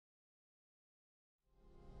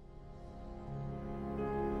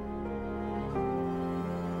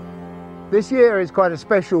This year is quite a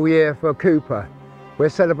special year for Cooper. We're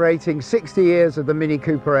celebrating 60 years of the Mini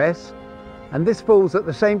Cooper S, and this falls at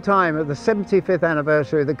the same time at the 75th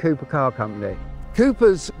anniversary of the Cooper Car Company.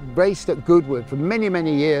 Cooper's raced at Goodwood for many,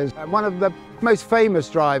 many years. And one of the most famous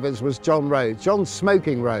drivers was John Rhodes, John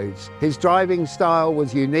Smoking Rhodes. His driving style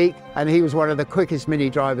was unique, and he was one of the quickest Mini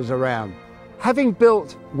drivers around. Having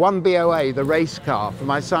built one BOA, the race car, for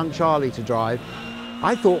my son Charlie to drive,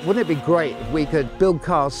 I thought, wouldn't it be great if we could build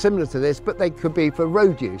cars similar to this, but they could be for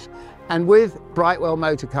road use? And with Brightwell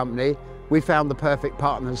Motor Company, we found the perfect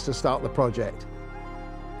partners to start the project.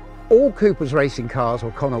 All Cooper's racing cars were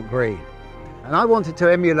Connaught Green, and I wanted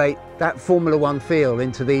to emulate that Formula One feel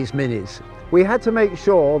into these Minis. We had to make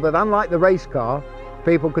sure that, unlike the race car,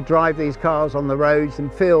 people could drive these cars on the roads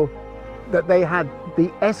and feel that they had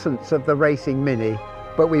the essence of the racing Mini,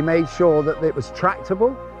 but we made sure that it was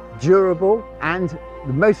tractable, durable, and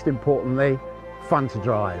most importantly, fun to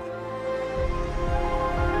drive.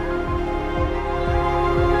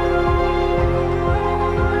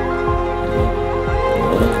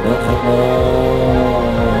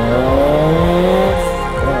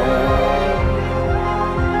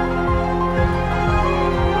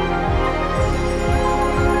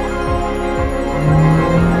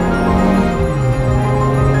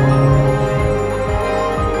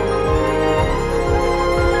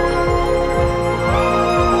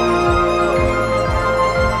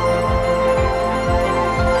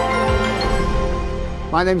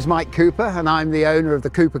 My name's Mike Cooper, and I'm the owner of the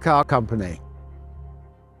Cooper Car Company.